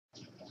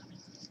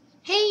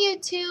Hey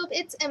YouTube,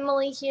 it's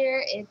Emily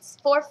here. It's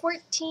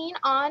 4:14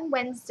 on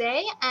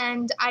Wednesday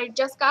and I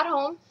just got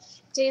home.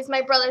 Today's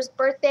my brother's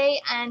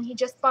birthday and he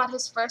just bought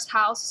his first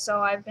house,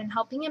 so I've been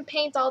helping him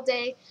paint all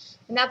day,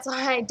 and that's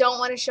why I don't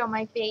want to show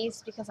my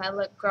face because I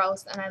look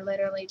gross and I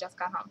literally just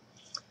got home.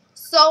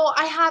 So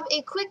I have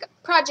a quick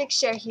project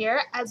share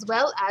here as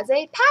well as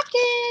a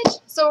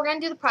package. So we're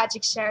going to do the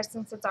project share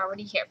since it's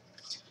already here.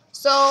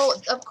 So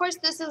of course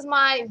this is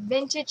my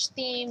vintage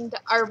themed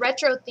or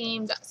retro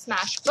themed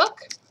smash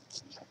book.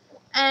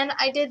 And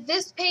I did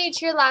this page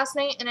here last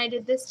night, and I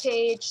did this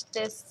page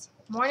this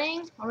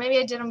morning, or maybe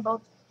I did them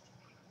both.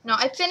 No,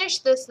 I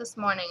finished this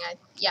morning. I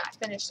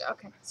finished it.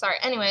 Okay, sorry.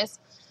 Anyways,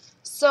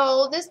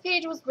 so this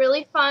page was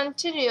really fun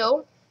to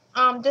do.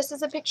 This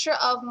is a picture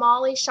of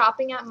Molly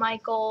shopping at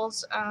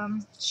Michael's.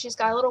 She's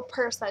got a little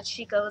purse that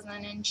she goes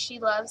in, and she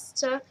loves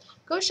to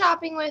go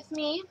shopping with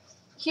me.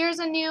 Here's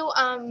a new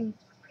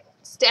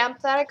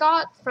stamp that I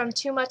got from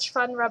Too Much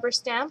Fun Rubber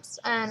Stamps,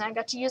 and I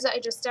got to use it. I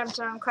just stamped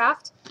it on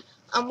craft.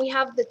 We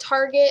have the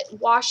Target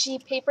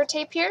washi paper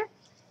tape here,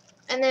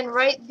 and then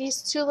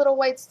these two little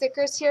white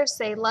stickers here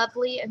say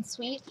lovely and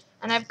sweet,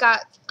 and I've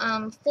got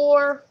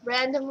 4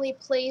 randomly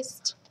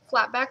placed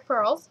flat back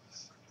pearls.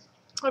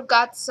 I've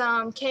got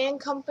some K &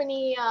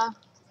 Company,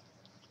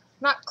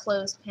 not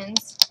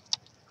clothespins,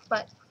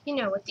 but you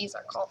know what these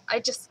are called. I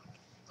just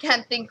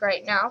can't think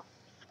right now.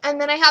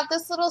 And then I have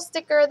this little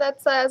sticker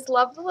that says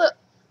love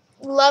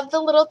the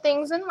little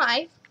things in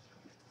life.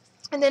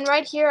 And then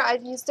right here,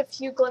 I've used a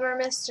few glimmer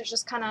mists to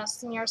just kind of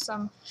smear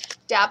some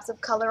dabs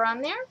of color on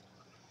there.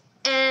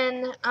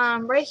 And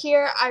right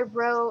here, I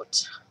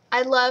wrote,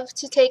 I love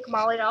to take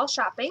Molly doll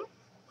shopping.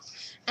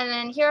 And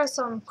then here are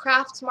some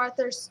Crafts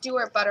Martha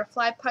Stewart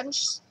butterfly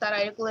punch that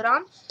I glued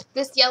on.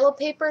 This yellow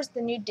paper is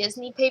the new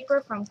Disney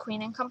paper from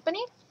Queen &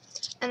 Company.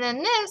 And then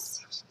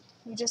this,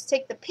 you just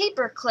take the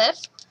paper clip,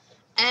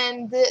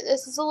 and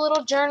this is a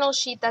little journal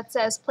sheet that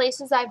says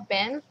places I've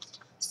been.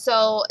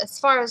 So as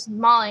far as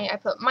Molly, I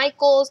put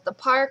Michael's, the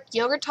park,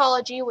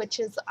 Yogurtology,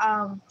 which is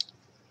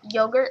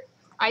yogurt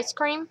ice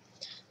cream,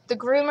 the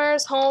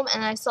Groomers, home,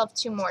 and I still have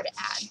 2 more to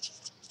add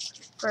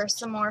for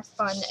some more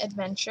fun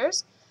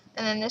adventures.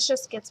 And then this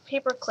just gets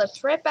paper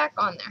clipped right back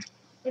on there.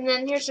 And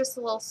then here's just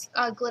a little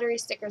glittery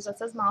stickers that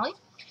says Molly.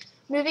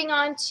 Moving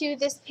on to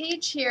this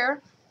page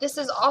here, this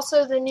is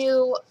also the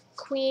new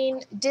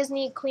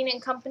Disney Queen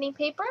 & Company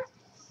paper.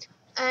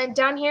 And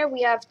down here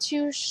we have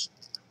two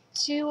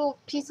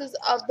pieces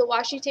of the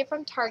washi tape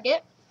from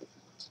Target,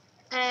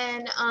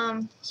 and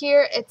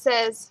here it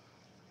says,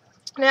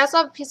 and I also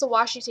have a piece of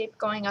washi tape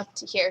going up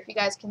to here if you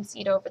guys can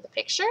see it over the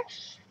picture,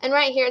 and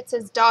right here it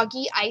says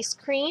doggy ice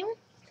cream,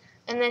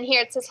 and then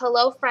here it says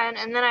hello friend,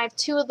 and then I have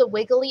 2 of the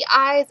wiggly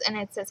eyes, and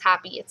it says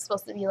happy. It's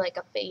supposed to be like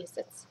a face.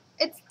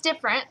 It's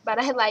different, but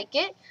I like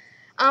it.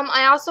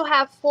 I also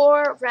have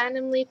 4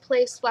 randomly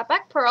placed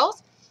flatback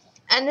pearls.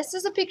 And this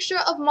is a picture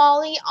of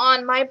Molly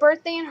on my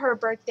birthday and her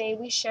birthday.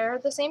 We share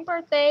the same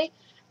birthday.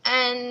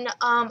 And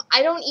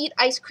I don't eat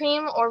ice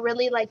cream or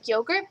really like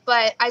yogurt,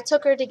 but I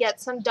took her to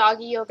get some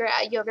doggy yogurt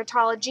at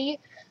Yogurtology.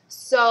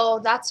 So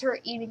that's her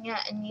eating it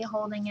and me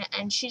holding it,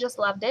 and she just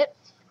loved it.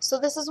 So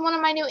this is one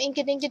of my new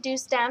Inka-Dinka-Doo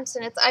stamps,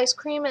 and it's ice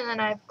cream, and then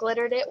I've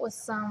glittered it with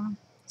some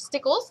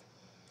stickles.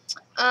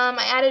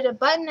 I added a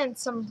button and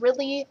some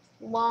really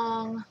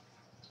long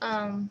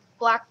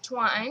black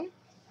twine.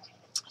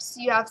 So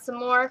you have 2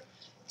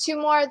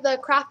 more of the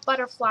craft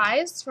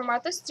butterflies from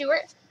Martha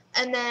Stewart,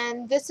 and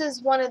then this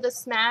is one of the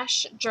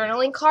Smash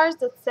journaling cards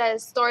that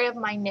says story of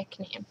my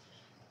nickname.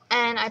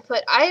 And I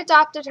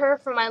adopted her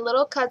from my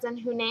little cousin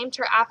who named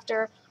her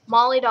after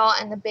Molly doll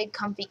and the big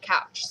comfy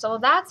couch. So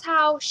that's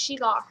how she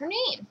got her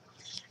name.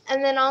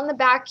 And then on the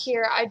back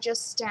here, I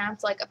just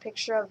stamped like a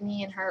picture of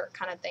me and her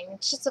kind of thing.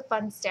 It's just a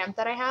fun stamp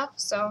that I have,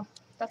 so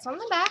that's on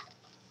the back.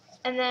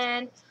 And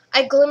then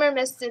I glimmer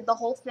misted the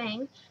whole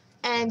thing.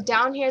 And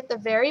down here at the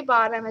very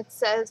bottom it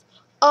says,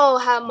 oh,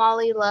 how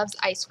Molly loves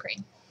ice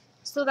cream.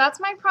 So that's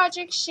my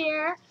project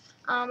share.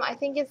 I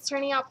think it's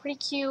turning out pretty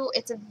cute.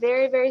 It's a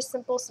very, very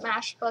simple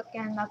smash book,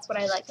 and that's what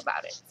I like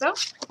about it. So,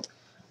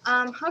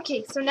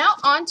 okay, so now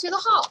on to the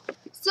haul.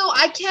 So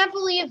I can't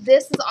believe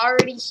this is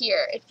already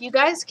here. If you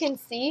guys can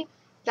see,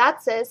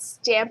 that says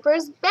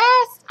Stamper's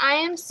Best. I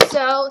am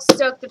so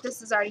stoked that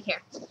this is already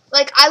here.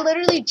 Like, I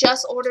literally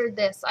just ordered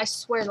this, I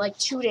swear, like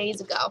 2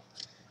 days ago.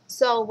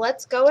 So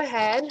let's go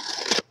ahead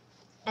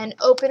and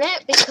open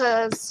it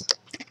because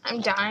I'm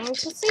dying to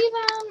see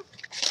them.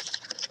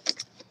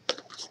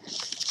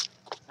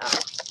 Oh,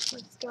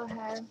 let's go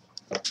ahead.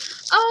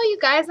 Oh, you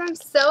guys, I'm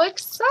so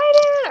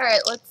excited.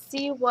 Alright, let's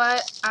see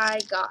what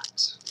I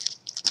got.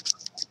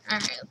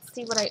 Alright, let's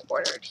see what I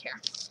ordered here.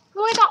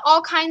 Oh, I got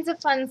all kinds of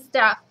fun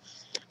stuff.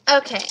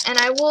 Okay, and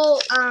I will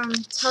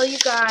tell you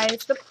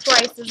guys the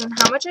prices and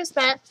how much I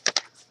spent.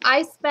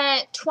 I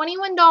spent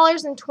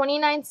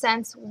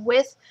 $21.29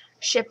 with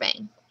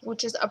shipping,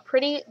 which is a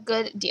pretty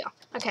good deal.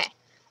 Okay,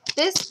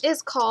 this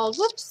is called,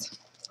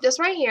 this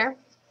right here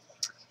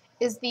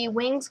is the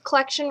Wings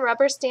Collection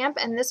rubber stamp,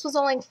 and this was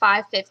only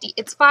 $5.50.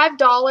 It's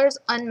 $5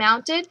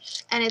 unmounted,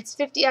 and it's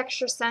 50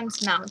 extra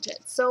cents mounted.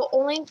 So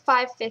only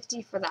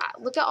 $5.50 for that.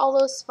 Look at all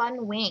those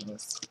fun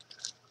wings.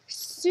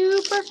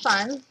 Super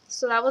fun.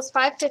 So that was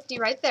 $5.50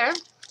 right there.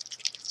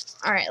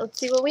 All right, let's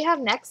see what we have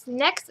next.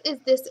 Next is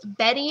this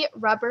Betty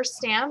rubber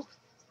stamp.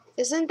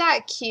 Isn't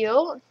that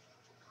cute?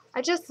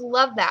 I just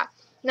love that.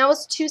 Now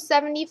it's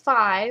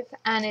 $2.75,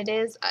 and it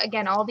is,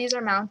 again, all these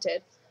are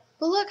mounted.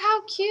 But look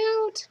how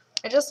cute.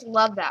 I just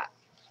love that.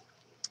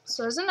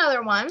 So there's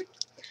another one.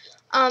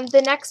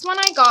 The next one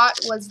I got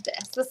was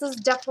this. This is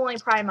definitely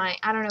probably my,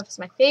 I don't know if it's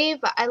my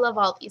fave, but I love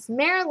all these.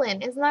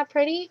 Maryland, isn't that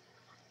pretty?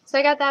 So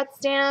I got that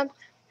stamp,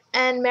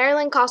 and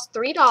Maryland cost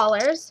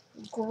 $3.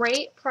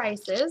 Great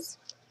prices.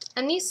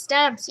 And these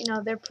stamps, you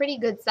know, they're pretty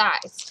good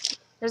size.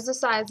 There's the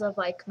size of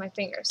like my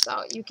finger,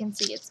 so you can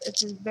see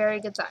it's a very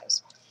good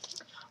size.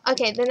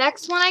 Okay, the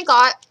next one I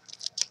got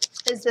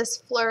is this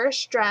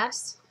flourish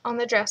dress on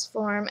the dress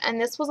form, and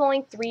this was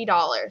only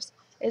 $3.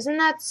 Isn't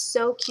that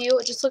so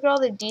cute? Just look at all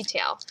the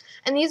detail.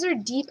 And these are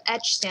deep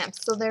etch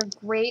stamps, so they're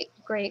great,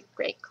 great,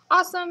 great.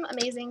 Awesome,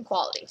 amazing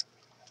quality.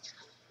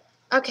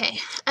 Okay,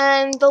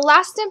 and the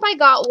last stamp I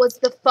got was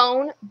the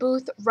phone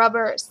booth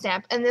rubber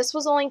stamp, and this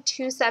was only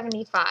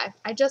 $2.75.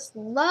 I just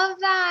love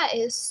that. It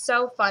is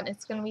so fun.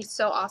 It's going to be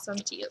so awesome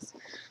to use.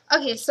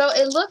 Okay, so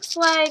it looks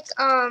like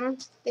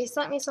they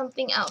sent me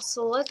something else.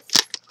 So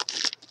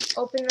let's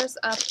open this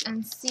up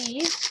and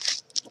see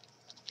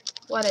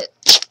what it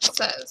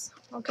says.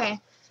 Okay,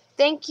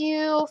 thank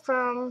you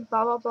from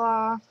blah, blah,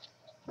 blah,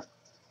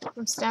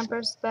 from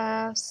Stampers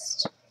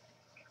Best.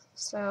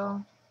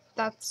 So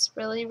that's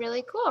really,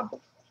 really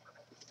cool.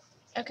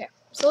 Okay,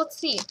 so let's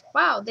see.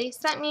 Wow, they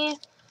sent me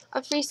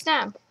a free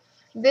stamp.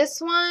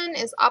 This one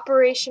is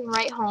Operation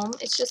Right Home.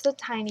 It's just a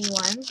tiny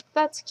one.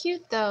 That's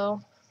cute,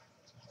 though.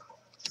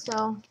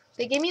 So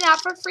they gave me that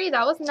for free.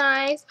 That was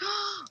nice.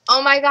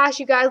 Oh my gosh,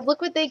 you guys,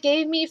 look what they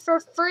gave me for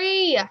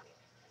free.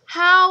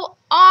 How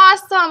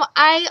awesome.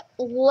 I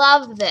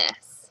love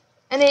this.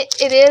 And it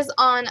is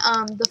on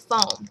the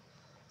foam.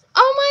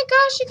 Oh my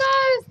gosh, you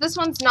guys. This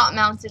one's not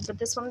mounted, but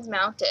this one's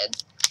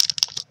mounted.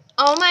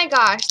 Oh my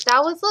gosh,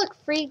 that was, look,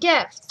 free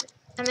gift.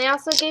 And they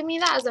also gave me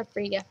that as a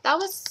free gift. That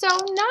was so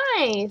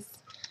nice.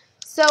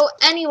 So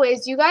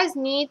anyways, you guys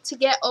need to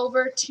get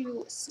over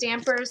to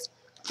Stampers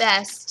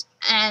Best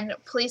and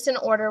place an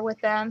order with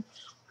them.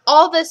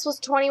 All this was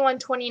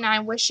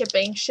 $21.29 with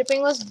shipping.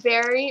 Shipping was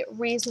very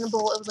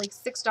reasonable. It was like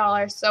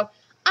 $6. So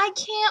I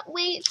can't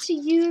wait to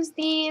use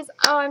these.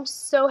 Oh, I'm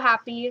so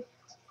happy.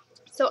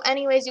 So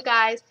anyways, you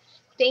guys,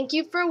 thank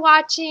you for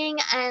watching,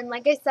 and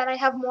like I said, I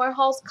have more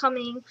hauls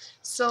coming,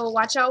 so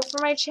watch out for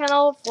my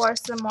channel for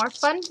some more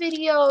fun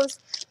videos.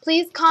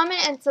 Please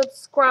comment and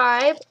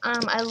subscribe.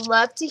 I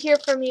love to hear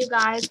from you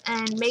guys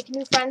and make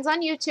new friends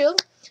on YouTube.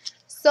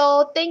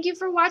 So thank you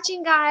for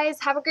watching, guys.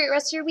 Have a great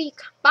rest of your week.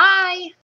 Bye!